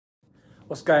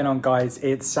What's going on, guys?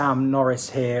 It's Sam Norris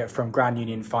here from Grand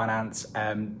Union Finance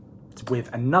with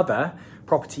another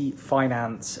property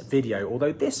finance video,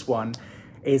 although this one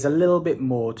is a little bit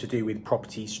more to do with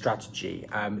property strategy.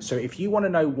 So if you want to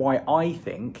know why I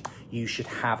think you should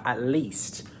have at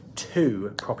least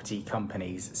 2 property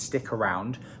companies, stick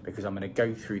around, because I'm going to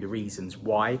go through the reasons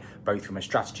why, both from a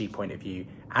strategy point of view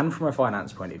and from a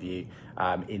finance point of view,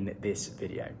 in this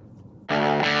video.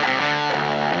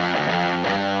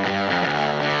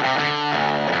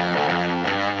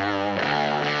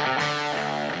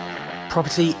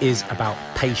 Property is about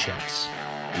patience.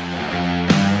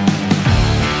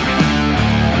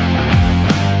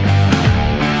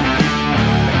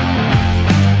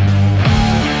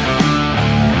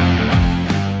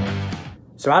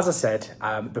 So as I said,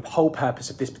 the whole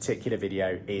purpose of this particular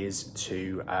video is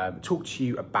to talk to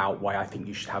you about why I think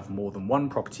you should have more than one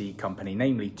property company,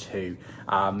 namely 2.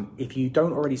 If you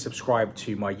don't already subscribe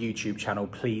to my YouTube channel,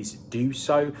 please do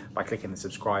so by clicking the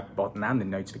subscribe button and the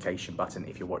notification button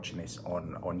if you're watching this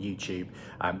on YouTube.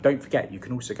 Don't forget, you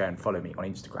can also go and follow me on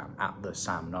Instagram at the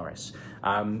Sam Norris.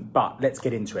 But let's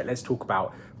get into it. Let's talk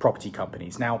about property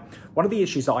companies. Now, one of the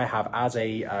issues that I have as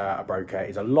a broker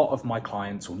is a lot of my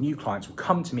clients or new clients will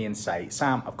come to me and say,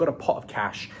 Sam, I've got a pot of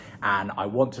cash and I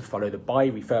want to follow the buy,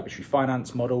 refurbish,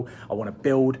 refinance model. I want to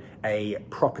build a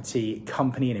property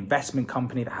company, an investment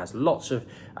company that has lots of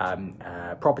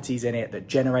properties in it that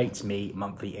generates me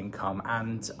monthly income,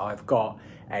 and I've got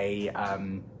a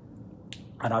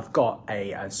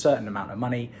certain amount of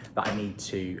money that I need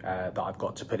to that I've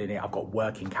got to put in it. I've got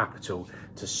working capital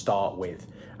to start with.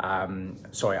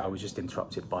 Sorry, I was just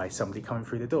interrupted by somebody coming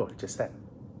through the door just then.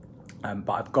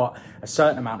 But I've got a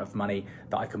certain amount of money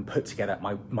that I can put together,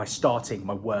 my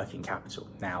working capital.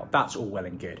 Now, that's all well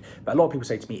and good, but a lot of people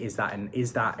say to me, is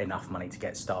that enough money to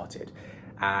get started?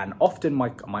 And often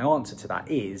my answer to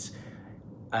that is,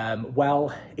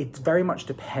 well, it very much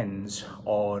depends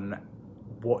on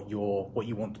what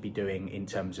you want to be doing in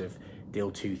terms of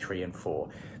deal 2, 3, and 4.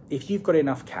 If you've got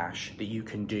enough cash that you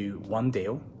can do one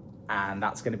deal and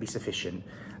that's going to be sufficient,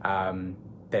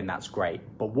 then that's great.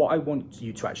 But what I want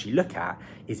you to actually look at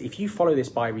is, if you follow this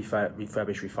buy,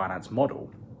 refurbish, refinance model,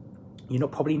 you're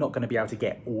probably not going to be able to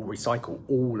recycle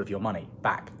all of your money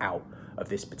back out of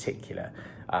this particular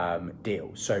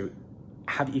deal. So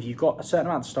if you've got a certain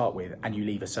amount to start with and you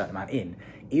leave a certain amount in,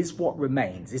 is what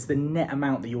remains, is the net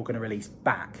amount that you're going to release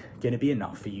back going to be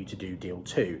enough for you to do deal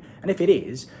 2? And if it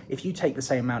is, if you take the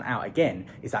same amount out again,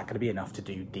 is that going to be enough to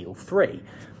do deal 3?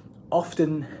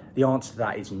 Often the answer to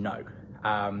that is no.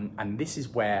 And this is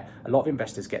where a lot of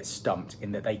investors get stumped,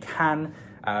 in that they can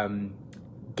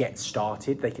get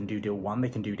started, they can do deal 1, they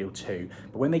can do deal 2,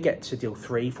 but when they get to deal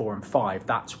 3, 4, and 5,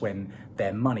 that's when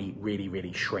their money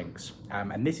really shrinks.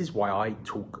 And this is why I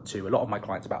talk to a lot of my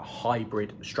clients about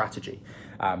hybrid strategy,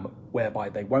 whereby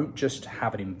they won't just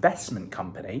have an investment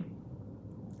company,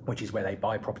 which is where they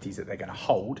buy properties that they're going to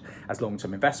hold as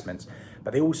long-term investments,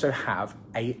 but they also have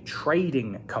a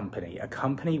trading company, a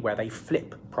company where they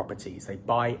flip properties, they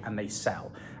buy and they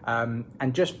sell.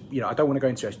 And just, I don't want to go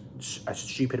into a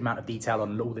stupid amount of detail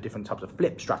on all the different types of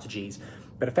flip strategies,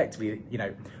 but effectively,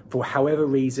 for however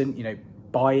reason,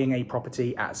 buying a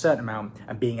property at a certain amount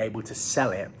and being able to sell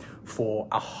it for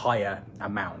a higher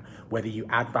amount, whether you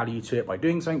add value to it by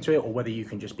doing something to it, or whether you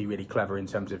can just be really clever in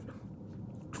terms of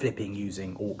flipping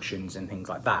using auctions and things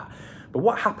like that. But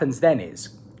what happens then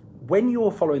is, when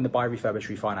you're following the buy, refurbish,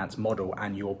 refinance model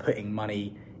and you're putting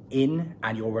money in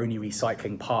and you're only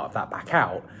recycling part of that back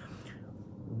out,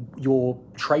 your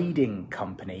trading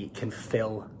company can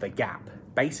fill the gap.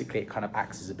 Basically, it kind of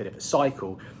acts as a bit of a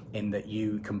cycle, in that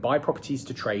you can buy properties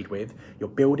to trade with, you're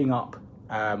building up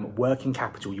working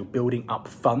capital, you're building up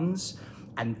funds,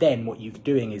 and then what you're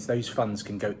doing is those funds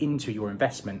can go into your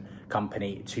investment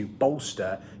company to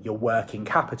bolster your working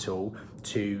capital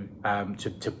to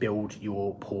build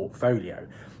your portfolio.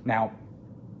 Now,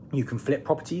 you can flip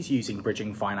properties using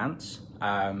bridging finance.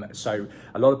 So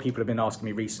a lot of people have been asking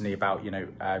me recently about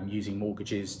using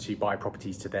mortgages to buy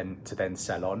properties to then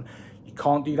sell on. You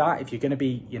can't do that. If you're going to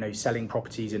be selling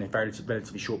properties in a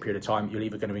relatively short period of time, you're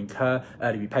either going to incur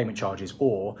early repayment charges,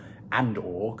 or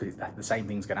because the same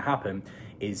thing's going to happen,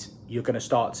 is you're going to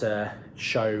start to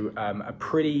show a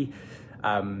pretty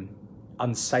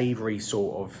unsavory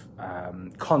sort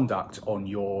of conduct on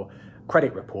your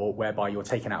credit report, whereby you're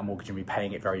taking out a mortgage and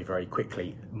repaying it very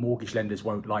quickly. Mortgage lenders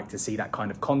won't like to see that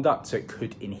kind of conduct, so it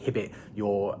could inhibit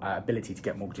your ability to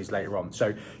get mortgages later on.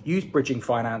 So use bridging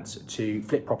finance to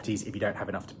flip properties if you don't have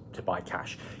enough to buy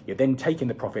cash. You're then taking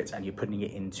the profits and you're putting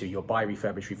it into your buy,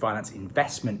 refurbish, refinance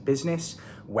investment business,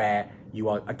 where you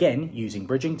are again using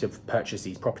bridging to purchase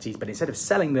these properties, but instead of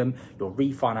selling them, you're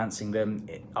refinancing them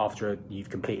after you've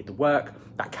completed the work.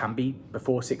 That can be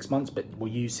before 6 months, but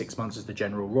we'll use 6 months as the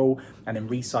general rule, and then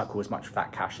recycle as much of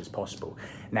that cash as possible.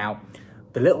 Now,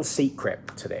 the little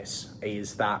secret to this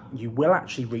is that you will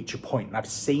actually reach a point, and I've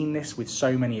seen this with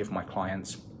so many of my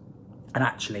clients, and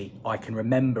actually I can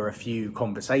remember a few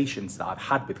conversations that I've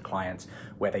had with clients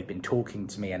where they've been talking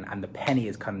to me and the penny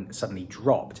has kind of suddenly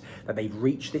dropped, that they've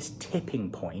reached this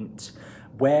tipping point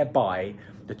whereby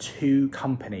the two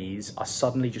companies are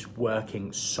suddenly just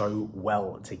working so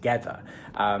well together.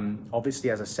 Obviously,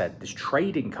 as I said, this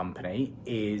trading company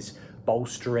is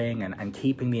bolstering and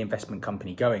keeping the investment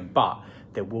company going, but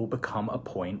there will become a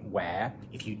point where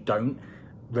if you don't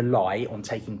rely on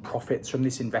taking profits from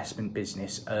this investment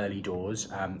business early doors,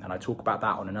 and I talk about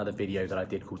that on another video that I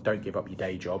did called Don't Give Up Your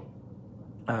Day Job,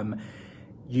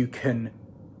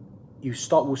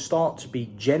 will start to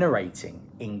be generating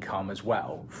income as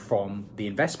well from the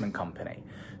investment company.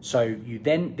 So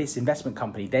this investment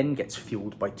company then gets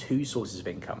fueled by two sources of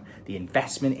income: the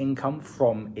investment income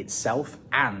from itself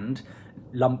and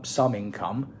lump sum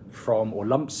income from, or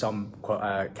lump sum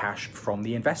cash from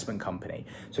the investment company.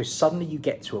 So suddenly you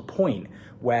get to a point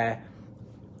where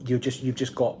you've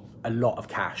just got a lot of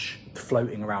cash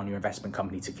floating around your investment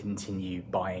company to continue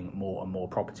buying more and more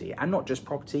property. And not just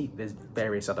property, there's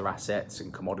various other assets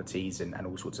and commodities and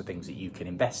all sorts of things that you can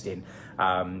invest in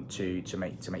to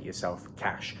make yourself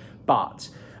cash. But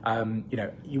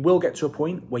you will get to a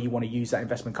point where you want to use that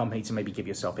investment company to maybe give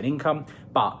yourself an income,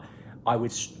 but I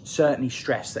would certainly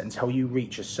stress that until you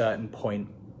reach a certain point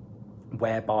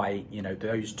whereby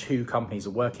those two companies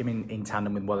are working in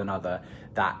tandem with one another,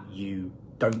 that you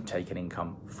don't take an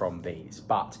income from these.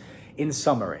 But in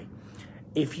summary,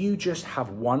 if you just have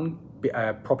one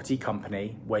property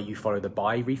company where you follow the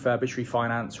buy, refurbish,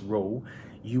 refinance rule,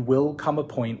 you will come a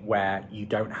point where you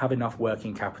don't have enough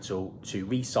working capital to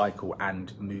recycle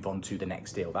and move on to the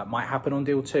next deal. That might happen on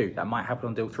deal 2, that might happen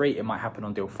on deal 3, it might happen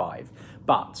on deal 5.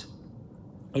 But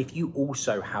if you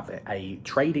also have a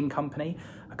trading company,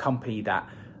 a company that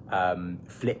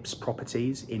flips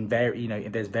properties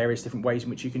there's various different ways in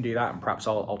which you can do that, and perhaps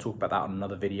I'll talk about that on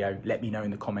another video. Let me know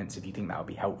in the comments if you think that would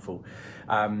be helpful,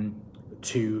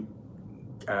 to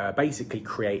basically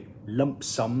create lump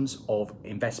sums of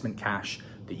investment cash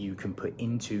that you can put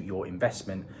into your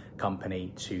investment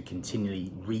company to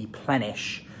continually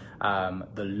replenish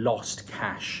the lost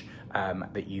cash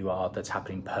that's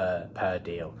happening per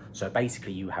deal. So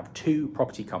basically you have two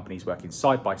property companies working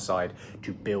side by side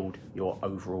to build your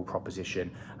overall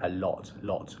proposition a lot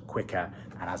quicker.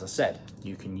 And as I said,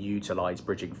 you can utilize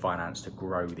bridging finance to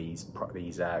grow these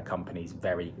companies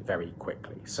very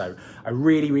quickly. So I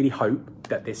really hope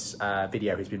that this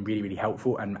video has been really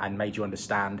helpful and made you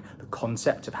understand the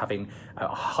concept of having a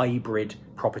hybrid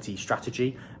property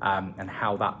strategy and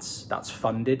how that's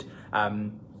funded.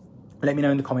 Let me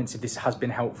know in the comments if this has been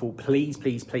helpful. Please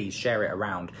share it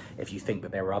around if you think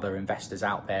that there are other investors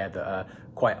out there that are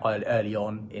quite early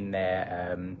on in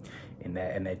their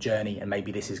journey, and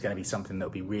maybe this is going to be something that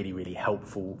will be really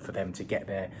helpful for them to get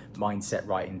their mindset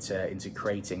right into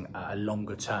creating a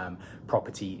longer term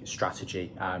property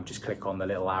strategy. Just click on the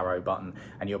little arrow button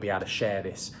and you'll be able to share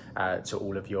this to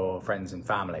all of your friends and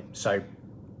family. So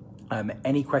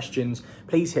any questions,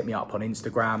 please hit me up on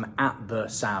Instagram at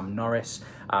 @TheSamNorris.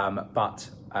 But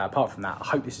apart from that, I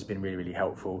hope this has been really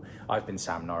helpful. I've been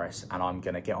Sam Norris and I'm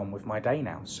going to get on with my day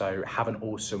now. So have an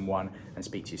awesome one and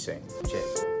speak to you soon.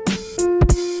 Cheers.